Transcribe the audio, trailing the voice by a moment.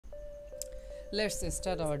Let's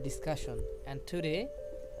start our discussion, and today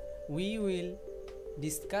we will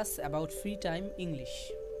discuss about free time English.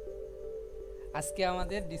 আজকে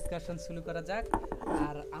আমাদের discussion শুরু করা যাক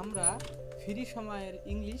আর আমরা ফ্রি সময়ের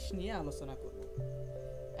ইংলিশ নিয়ে আলোচনা করব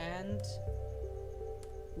and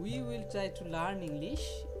we will try to learn English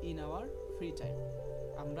in our free time.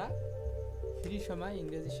 আমরা ফ্রি সময়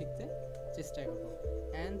ইংরেজি শিখতে চেষ্টা করব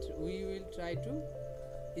and we will try to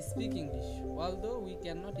speak English although we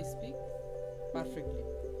cannot speak perfectly.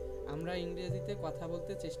 আমরা ইংরেজিতে কথা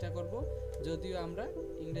বলতে চেষ্টা করব যদিও আমরা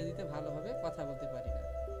ইংরেজিতে ভালোভাবে কথা বলতে পারি না।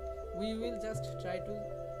 We will just try to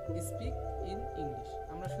speak in English.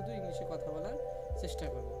 আমরা শুধু ইংলিশে কথা বলার চেষ্টা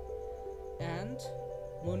করব। And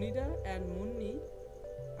Monira and Munni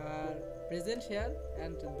are present here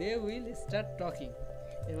and they will start talking.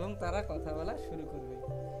 এবং তারা কথা বলা শুরু করবে।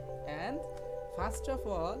 And first of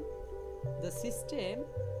all, the system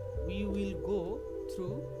we will go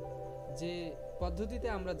through যে পদ্ধতিতে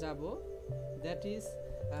আমরা যাব that is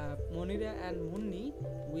Monira and Munni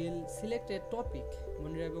will select a topic.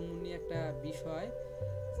 Monira এবং Munni একটা বিষয়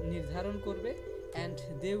নির্ধারণ করবে and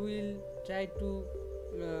they will try to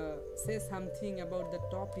say something about the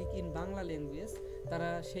topic in Bangla language. তারা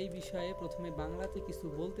সেই বিষয়ে প্রথমে বাংলাতে কিছু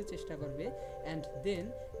বলতে চেষ্টা করবে and then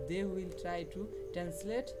they will try to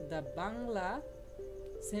translate the Bangla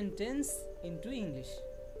sentence into English.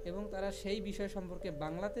 এবং তারা সেই বিষয় সম্পর্কে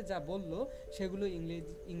বাংলাতে যা বলল সেগুলো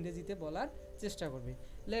ইংরেজিতে বলার চেষ্টা করবে।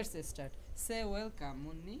 Let's start. Say welcome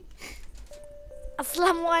Munni.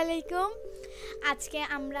 আসসালামু আলাইকুম। আজকে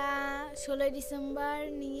আমরা 16 ডিসেম্বর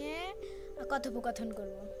নিয়ে কথোপকথন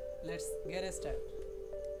করব। Let's get start.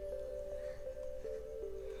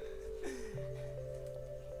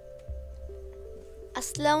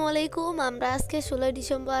 আসসালামু আলাইকুম। আমরা আজকে 16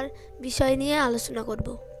 ডিসেম্বর বিষয় নিয়ে আলোচনা করব।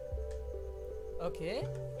 Okay.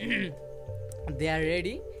 They are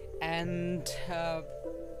ready and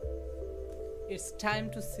it's time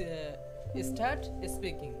to start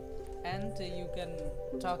speaking and you can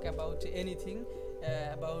talk about anything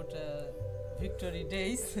about victory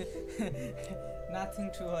days. Nothing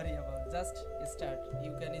to worry about, just start.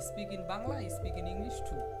 You can speak in Bangla, speak in English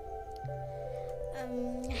too.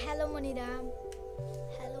 Hello Monira.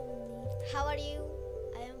 Hello Munni. How are you?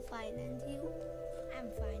 I am fine and you? I'm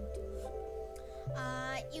fine too.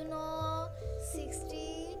 You know 60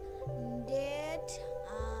 date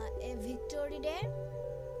a victory day?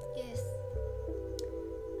 Yes.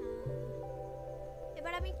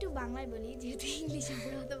 এবার আমি একটু বাংলায় বলি যেহেতু ইংলিশে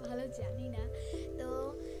পুরো অত ভালো জানি না। তো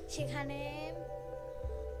সেখানে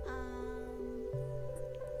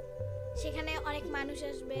অনেক মানুষ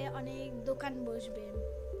আসবে, অনেক দোকান বসবে।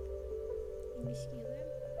 ইংলিশ কি হবে?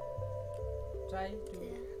 Try to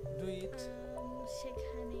do it.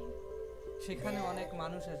 সেখানে অনেক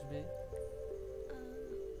মানুষ আসবে।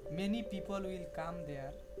 Many people will come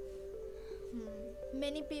there.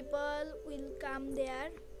 Many people will come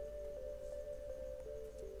there.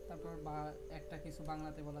 তারপর একটা কিছু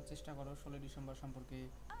বাংলাতে বলার চেষ্টা করো 16 ডিসেম্বর সম্পর্কে।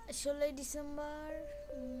 16 ডিসেম্বর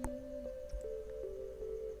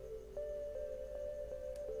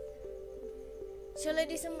 16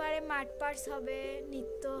 ডিসেম্বরে মাঠ পার্স হবে,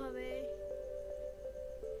 নৃত্য হবে,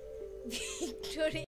 ভিক্টোরি